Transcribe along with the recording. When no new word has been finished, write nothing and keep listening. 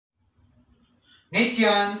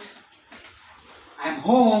Nityant, I'm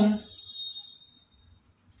home.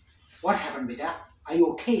 What happened, beta? Are you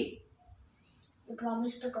okay? You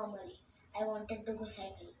promised to come early. I wanted to go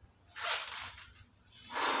cycling.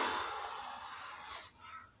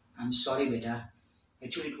 I'm sorry, beta.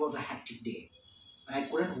 Actually, it was a hectic day and I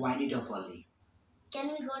couldn't wind it up early. Can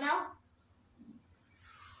we go now?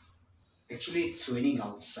 Actually, it's raining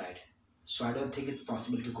outside, so I don't think it's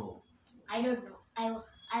possible to go. I don't know.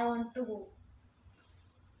 I want to go.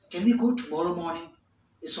 Can we go tomorrow morning?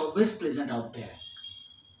 It's always pleasant out there.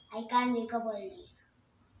 I can't wake up early.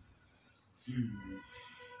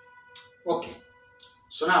 Okay,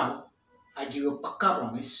 so now I give you a pakka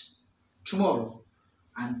promise. Tomorrow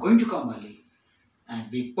I'm going to come early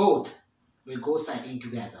and we both will go cycling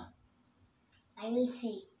together. I will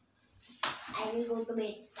see. I will go to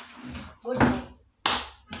bed. Good night.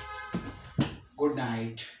 Good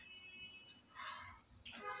night.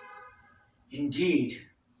 Indeed,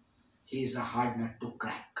 he is a hard nut to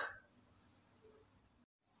crack.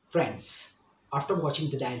 Friends, after watching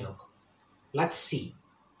the dialogue, let's see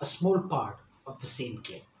a small part of the same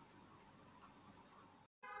clip.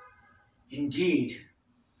 Indeed,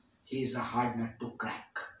 he is a hard nut to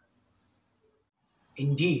crack.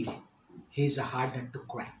 Indeed, he is a hard nut to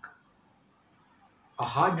crack. A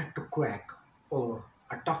hard nut to crack or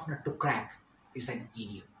a tough nut to crack is an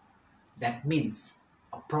idiom. That means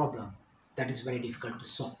a problem that is very difficult to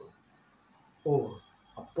solve or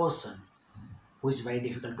a person who is very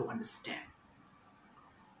difficult to understand.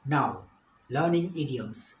 Now, learning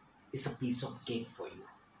idioms is a piece of cake for you.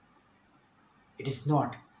 It is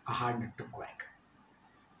not a hard nut to crack.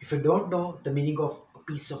 If you don't know the meaning of a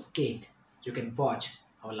piece of cake, you can watch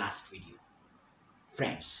our last video.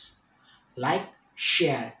 Friends, like,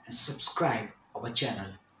 share and subscribe our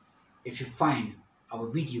channel if you find our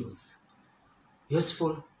videos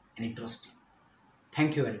useful and interesting.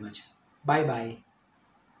 Thank you very much. Bye bye.